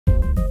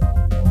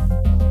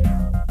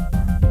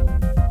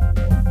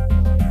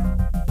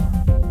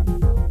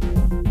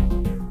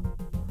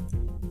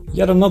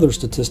Yet another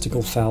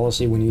statistical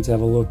fallacy we need to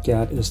have a look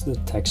at is the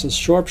Texas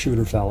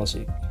Sharpshooter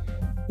fallacy.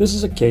 This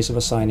is a case of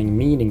assigning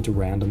meaning to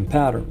random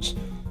patterns.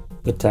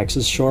 The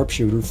Texas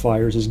Sharpshooter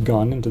fires his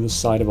gun into the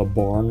side of a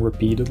barn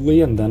repeatedly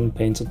and then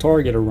paints a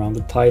target around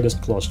the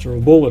tightest cluster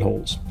of bullet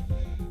holes.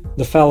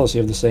 The fallacy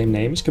of the same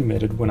name is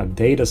committed when a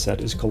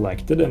dataset is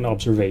collected and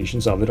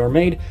observations of it are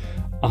made.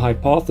 A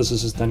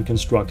hypothesis is then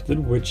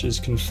constructed which is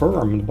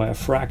confirmed by a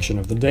fraction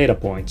of the data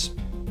points.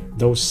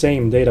 Those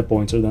same data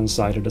points are then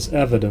cited as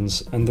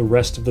evidence and the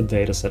rest of the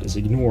dataset is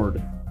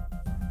ignored.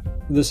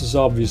 This is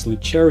obviously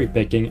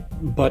cherry-picking,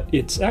 but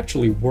it's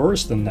actually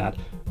worse than that,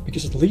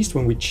 because at least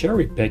when we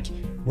cherry-pick,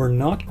 we're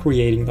not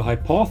creating the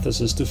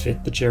hypothesis to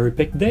fit the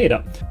cherry-picked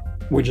data.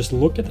 We just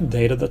look at the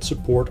data that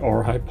support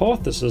our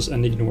hypothesis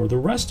and ignore the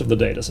rest of the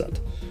dataset.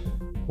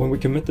 When we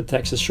commit the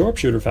Texas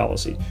Sharpshooter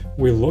fallacy,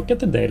 we look at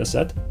the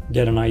dataset,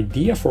 get an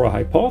idea for a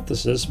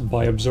hypothesis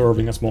by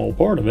observing a small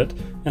part of it,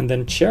 and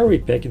then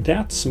cherry-pick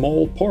that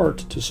small part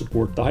to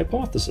support the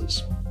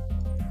hypothesis.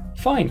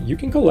 Fine, you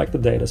can collect the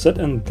dataset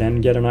and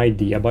then get an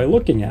idea by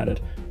looking at it,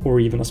 or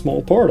even a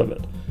small part of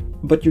it.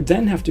 But you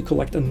then have to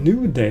collect a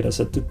new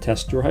dataset to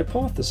test your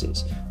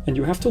hypothesis, and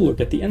you have to look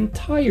at the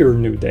entire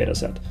new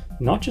dataset,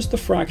 not just the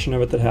fraction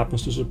of it that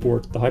happens to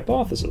support the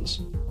hypothesis.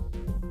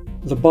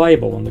 The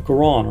Bible and the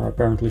Quran are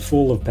apparently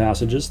full of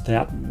passages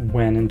that,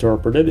 when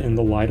interpreted in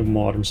the light of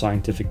modern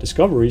scientific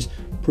discoveries,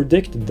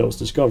 predicted those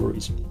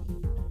discoveries.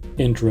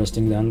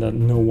 Interesting then that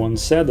no one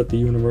said that the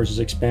universe is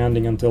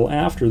expanding until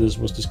after this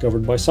was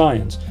discovered by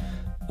science.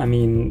 I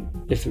mean,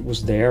 if it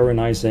was there in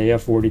Isaiah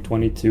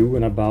 40:22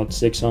 in about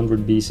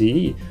 600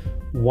 BCE,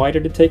 why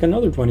did it take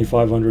another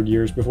 2,500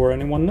 years before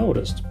anyone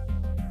noticed?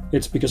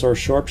 It's because our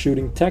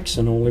sharpshooting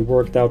Texan only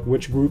worked out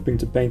which grouping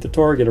to paint the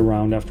target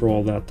around after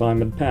all that time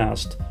had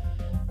passed.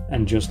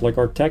 And just like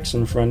our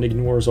Texan friend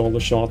ignores all the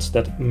shots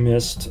that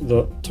missed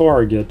the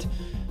target,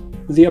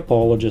 the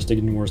apologist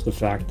ignores the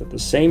fact that the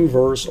same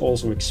verse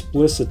also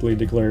explicitly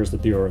declares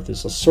that the earth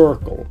is a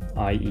circle,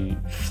 i.e.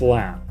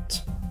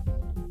 flat.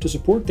 To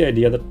support the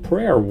idea that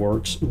prayer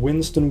works,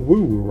 Winston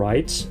Wu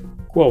writes,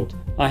 quote,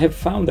 "I have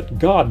found that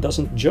God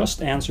doesn't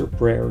just answer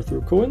prayer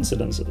through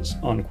coincidences,"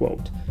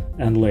 unquote.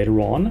 And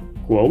later on,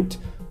 quote,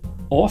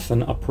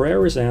 "Often a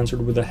prayer is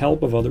answered with the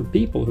help of other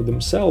people who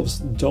themselves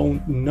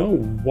don't know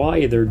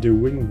why they're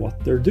doing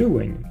what they're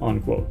doing,"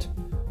 unquote.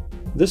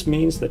 This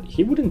means that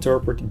he would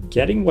interpret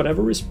getting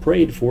whatever is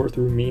prayed for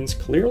through means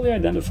clearly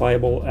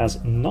identifiable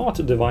as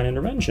not divine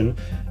intervention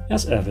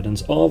as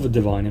evidence of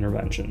divine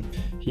intervention.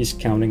 He's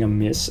counting a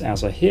miss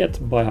as a hit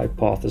by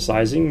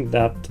hypothesizing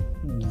that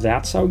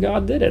that's how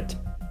God did it.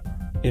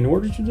 In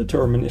order to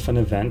determine if an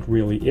event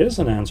really is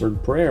an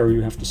answered prayer,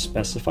 you have to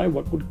specify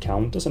what would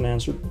count as an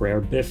answered prayer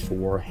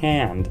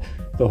beforehand.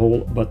 The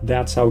whole "but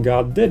that's how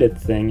God did it"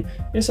 thing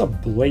is a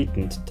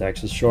blatant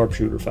Texas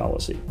Sharpshooter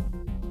fallacy.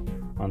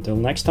 Until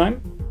next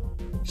time,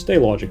 stay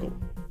logical.